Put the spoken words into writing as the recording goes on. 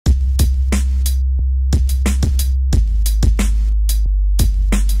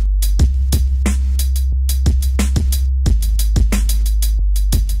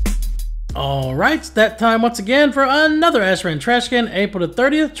Alright, it's that time once again for another Ashran Trash Can, April the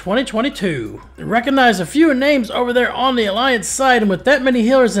 30th, 2022. Recognize a few names over there on the Alliance side, and with that many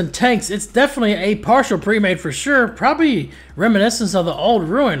healers and tanks, it's definitely a partial pre-made for sure. Probably reminiscence of the old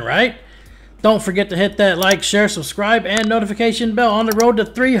Ruin, right? Don't forget to hit that like, share, subscribe, and notification bell on the road to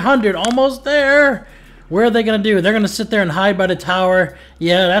 300. Almost there. Where are they going to do? They're going to sit there and hide by the tower.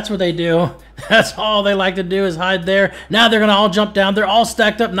 Yeah, that's what they do. That's all they like to do is hide there. Now they're going to all jump down. They're all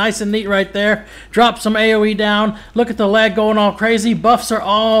stacked up nice and neat right there. Drop some AoE down. Look at the lag going all crazy. Buffs are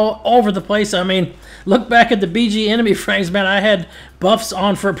all over the place. I mean, look back at the BG enemy frames, man. I had buffs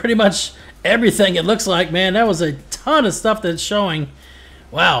on for pretty much everything, it looks like, man. That was a ton of stuff that's showing.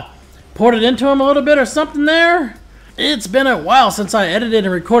 Wow. Poured it into him a little bit or something there. It's been a while since I edited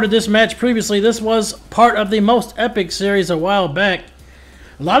and recorded this match previously. This was part of the Most Epic series a while back.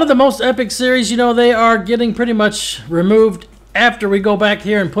 A lot of the Most Epic series, you know, they are getting pretty much removed after we go back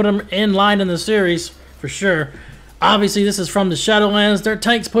here and put them in line in the series, for sure. Obviously, this is from the Shadowlands. Their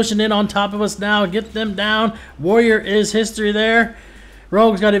tanks pushing in on top of us now. Get them down. Warrior is history there.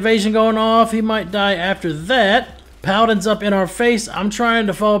 Rogue's got evasion going off. He might die after that. Paladin's up in our face. I'm trying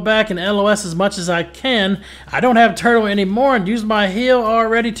to fall back and LOS as much as I can. I don't have turtle anymore and use my heal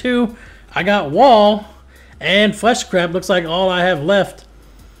already too. I got wall and flesh crab. Looks like all I have left.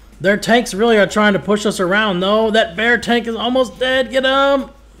 Their tanks really are trying to push us around though. That bear tank is almost dead. Get him.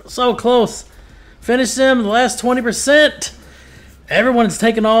 So close. Finish him. The last 20%. Everyone's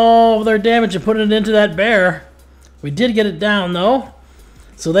taking all of their damage and putting it into that bear. We did get it down though.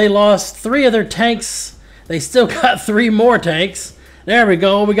 So they lost 3 of their tanks. They still got 3 more tanks. There we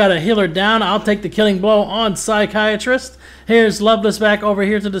go. We got a healer down. I'll take the killing blow on Psychiatrist. Here's Loveless back over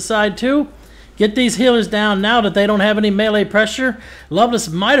here to the side too. Get these healers down now that they don't have any melee pressure. Loveless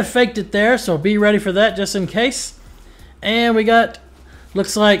might have faked it there, so be ready for that just in case. And we got,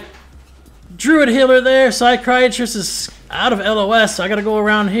 looks like, Druid healer there. Psychiatrist is out of LOS, so I got to go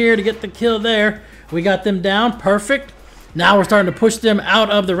around here to get the kill there. We got them down. Perfect. Now we're starting to push them out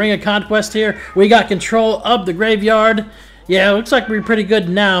of the Ring of Conquest here. We got control of the graveyard. Yeah, it looks like we're pretty good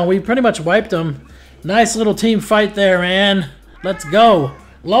now. We pretty much wiped them. Nice little team fight there, man. Let's go.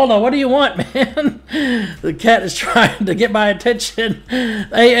 Lola, what do you want, man? The cat is trying to get my attention.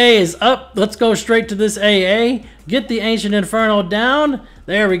 AA is up. Let's go straight to this AA. Get the Ancient Inferno down.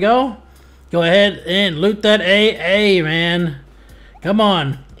 There we go. Go ahead and loot that AA, man. Come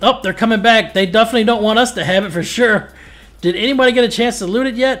on. Oh, they're coming back. They definitely don't want us to have it for sure. Did anybody get a chance to loot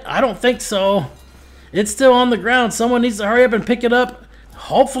it yet? I don't think so. It's still on the ground. Someone needs to hurry up and pick it up.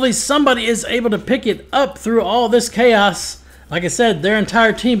 Hopefully somebody is able to pick it up through all this chaos. Like I said, their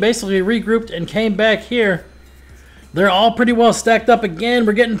entire team basically regrouped and came back here. They're all pretty well stacked up again.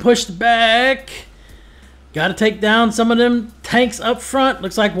 We're getting pushed back. Got to take down some of them tanks up front.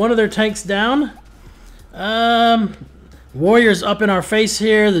 Looks like one of their tanks down. Warriors up in our face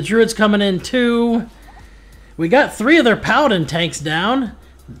here. The Druid's coming in too. We got 3 of their Paladin tanks down.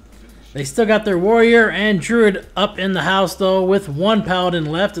 They still got their Warrior and Druid up in the house, though, with 1 Paladin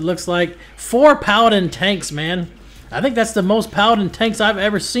left. It looks like 4 Paladin tanks, man. I think that's the most Paladin tanks I've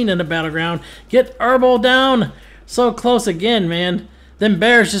ever seen in a Battleground. Get Herbal down. So close again, man. Them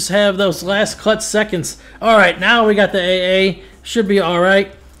bears just have those last clutch seconds. All right, now we got the AA. Should be all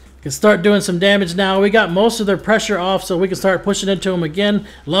right. Can start doing some damage now. We got most of their pressure off, so we can start pushing into them again.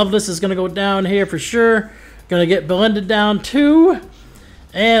 Loveless is going to go down here for sure. Gonna get Belinda down too.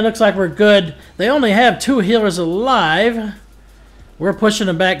 And looks like we're good. They only have 2 healers alive. We're pushing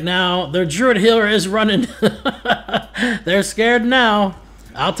them back now. Their Druid healer is running. They're scared now.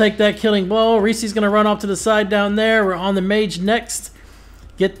 I'll take that killing blow. Reese's gonna run off to the side down there. We're on the mage next.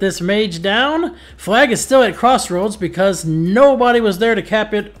 Get this mage down. Flag is still at crossroads because nobody was there to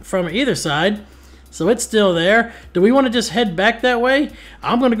cap it from either side. So it's still there. Do we want to just head back that way?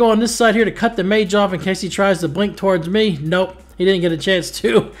 I'm going to go on this side here to cut the mage off in case he tries to blink towards me. Nope, he didn't get a chance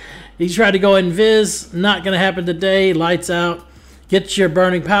to. He tried to go invis. Not going to happen today. Lights out. Get your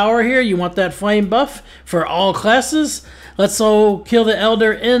burning power here. You want that flame buff for all classes. Let's go kill the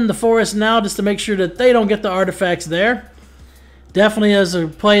elder in the forest now just to make sure that they don't get the artifacts there. Definitely is a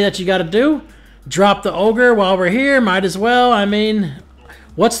play that you got to do. Drop the ogre while we're here. Might as well. I mean,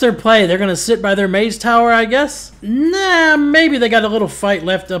 what's their play? They're going to sit by their mage tower, I guess? Nah, maybe they got a little fight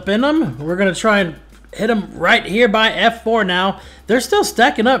left up in them. We're going to try and hit them right here by F4 now. They're still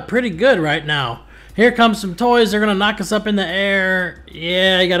stacking up pretty good right now. Here comes some toys. They're going to knock us up in the air.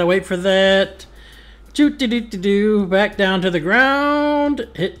 Yeah, you got to wait for that. Doot-doo-doo-doo-doo. Back down to the ground.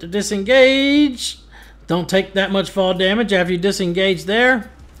 Hit to disengage. Don't take that much fall damage after you disengage there.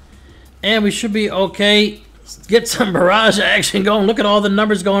 And we should be okay. Get some barrage action going. Look at all the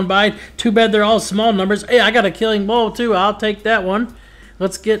numbers going by. Too bad they're all small numbers. Hey, I got a killing blow too. I'll take that one.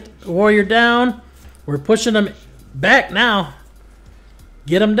 Let's get Warrior down. We're pushing them back now.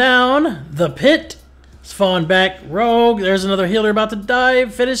 Get them down. The pit is falling back. Rogue. There's another healer about to die.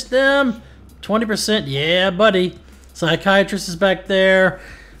 Finish them. 20%. Yeah, buddy. Psychiatrist is back there.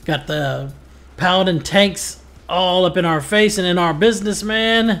 Got the Paladin tanks all up in our face and in our business,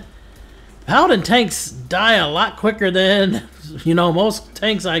 man. Paladin tanks die a lot quicker than, you know, most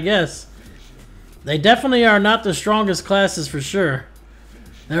tanks, I guess. They definitely are not the strongest classes for sure.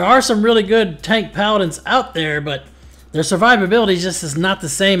 There are some really good tank Paladins out there, but their survivability just is not the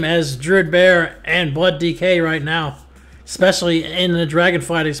same as Druid Bear and Blood DK right now. Especially in the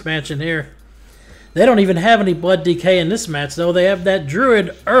Dragonflight expansion here. They don't even have any Blood DK in this match, though. They have that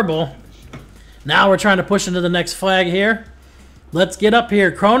Druid Herbal. Now we're trying to push into the next flag here. Let's get up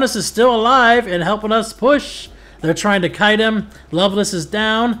here. Cronus is still alive and helping us push. They're trying to kite him. Loveless is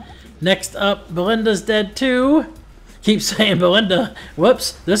down. Next up, Belinda's dead too. Keep saying Belinda.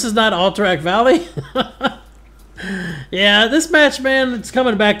 Whoops, this is not Alterac Valley. Yeah, this match, man, it's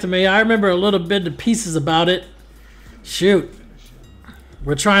coming back to me. I remember a little bit of pieces about it. Shoot.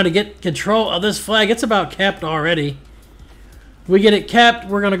 We're trying to get control of this flag. It's about capped already. We get it capped,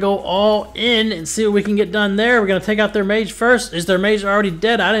 we're going to go all in and see what we can get done there. We're going to take out their mage first. Is their mage already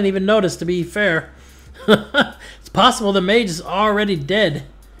dead? I didn't even notice, to be fair. It's possible the mage is already dead.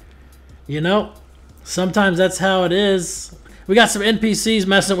 You know, sometimes that's how it is. We got some NPCs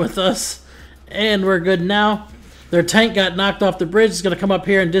messing with us, and we're good now. Their tank got knocked off the bridge. It's going to come up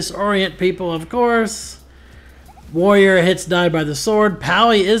here and disorient people, of course. Warrior hits die by the sword.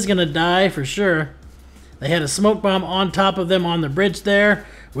 Pally is going to die for sure. They had a smoke bomb on top of them on the bridge there.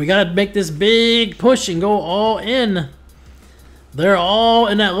 We got to make this big push and go all in. They're all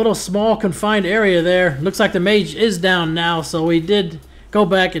in that little small confined area there. Looks like the mage is down now, so we did go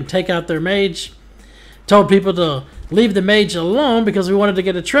back and take out their mage. Told people to leave the mage alone because we wanted to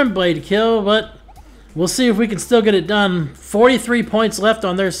get a Trim Blade kill, but we'll see if we can still get it done. 43 points left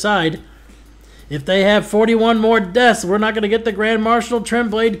on their side. If they have 41 more deaths, we're not going to get the Grand Marshal Trim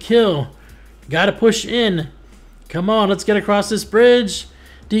Blade kill. Gotta push in. Come on, let's get across this bridge.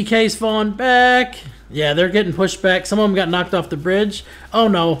 DK's falling back. Yeah, they're getting pushed back. Some of them got knocked off the bridge. Oh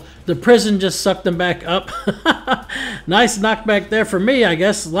no, the prison just sucked them back up. Nice knockback there for me, I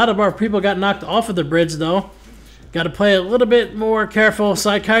guess. A lot of our people got knocked off of the bridge, though. Got to play a little bit more careful.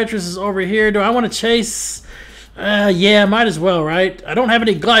 Psychiatrist is over here. Do I want to chase? Yeah, might as well, right? I don't have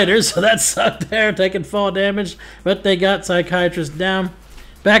any gliders, so that sucked there, taking fall damage. But they got Psychiatrist down.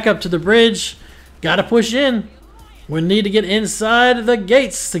 Back up to the bridge. Gotta push in. We need to get inside the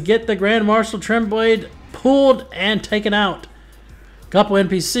gates to get the Grand Marshal Trim Blade pulled and taken out. Couple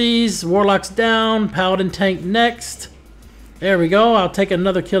NPCs. Warlock's down. Paladin tank next. There we go. I'll take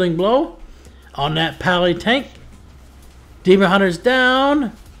another killing blow on that Pally tank. Demon Hunter's down.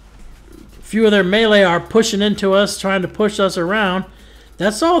 A few of their melee are pushing into us, trying to push us around.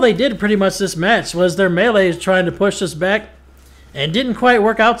 That's all they did pretty much this match, was their melee is trying to push us back. And didn't quite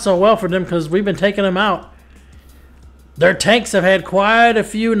work out so well for them because we've been taking them out. Their tanks have had quite a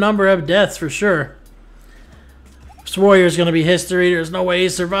few number of deaths for sure. This warrior's going to be history. There's no way he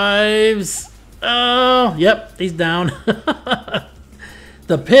survives. Oh, yep, he's down.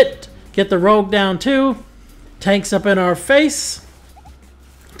 The pit, get the rogue down too. Tanks up in our face.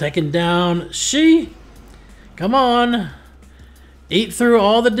 Taking down she. Come on. Eat through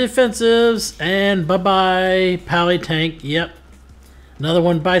all the defensives and bye-bye. Pally tank, yep. Another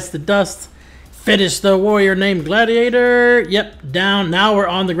one bites the dust. Finish the warrior named Gladiator. Yep, down. Now we're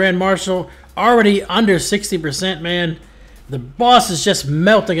on the Grand Marshal. Already under 60%, man. The boss is just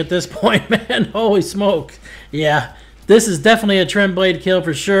melting at this point, man. Holy smoke. Yeah, this is definitely a Trim Blade kill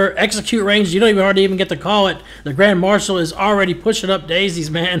for sure. Execute range, you don't even hardly even get to call it. The Grand Marshal is already pushing up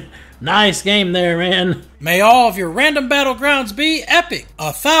daisies, man. Nice game there, man. May all of your random battlegrounds be epic.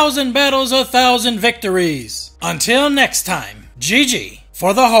 1,000 battles, 1,000 victories. Until next time, GG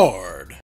for the Horde.